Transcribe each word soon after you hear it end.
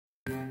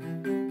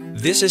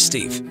This is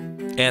Steve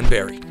and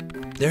Barry.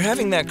 They're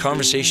having that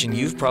conversation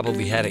you've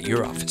probably had at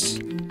your office.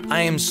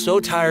 I am so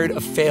tired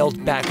of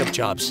failed backup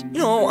jobs. You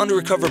know,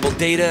 under-recoverable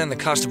data and the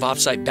cost of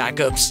offsite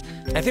backups.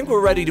 I think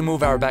we're ready to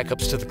move our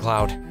backups to the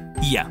cloud.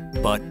 Yeah,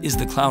 but is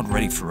the cloud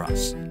ready for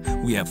us?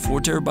 We have 4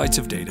 terabytes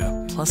of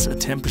data, plus a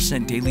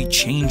 10% daily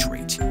change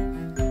rate.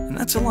 And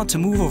that's a lot to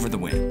move over the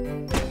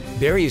WAN.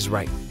 Barry is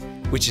right,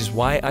 which is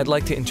why I'd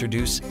like to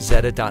introduce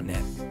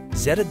Zetta.net.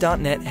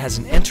 Zetta.net has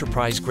an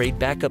enterprise-grade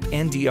backup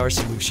and DR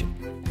solution.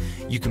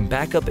 You can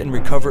back up and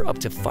recover up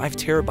to 5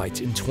 terabytes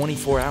in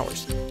 24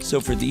 hours. So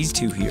for these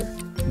two here,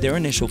 their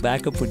initial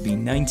backup would be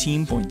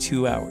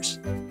 19.2 hours,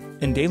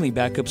 and daily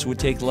backups would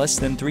take less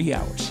than 3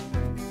 hours.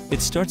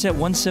 It starts at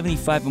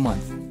 $175 a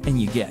month,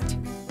 and you get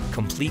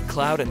complete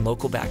cloud and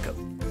local backup,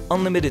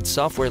 unlimited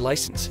software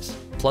licenses,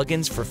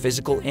 plugins for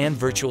physical and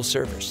virtual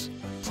servers,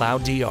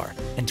 cloud DR,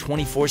 and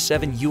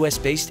 24/7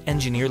 US-based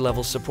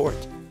engineer-level support.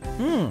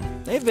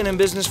 They've been in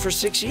business for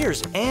 6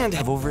 years and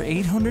have over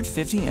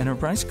 850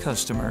 enterprise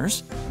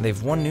customers.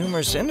 They've won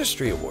numerous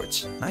industry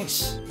awards.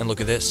 Nice. And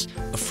look at this.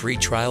 A free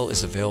trial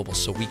is available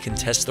so we can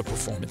test the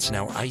performance in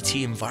our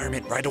IT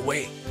environment right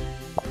away.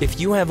 If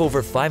you have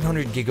over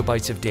 500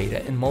 gigabytes of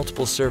data and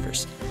multiple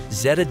servers,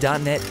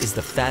 Zetta.net is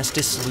the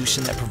fastest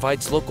solution that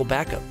provides local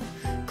backup,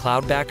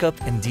 cloud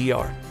backup, and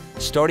DR,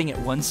 starting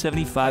at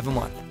 $175 a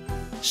month.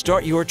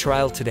 Start your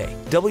trial today.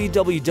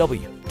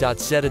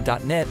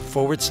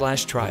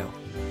 www.zetta.net/trial.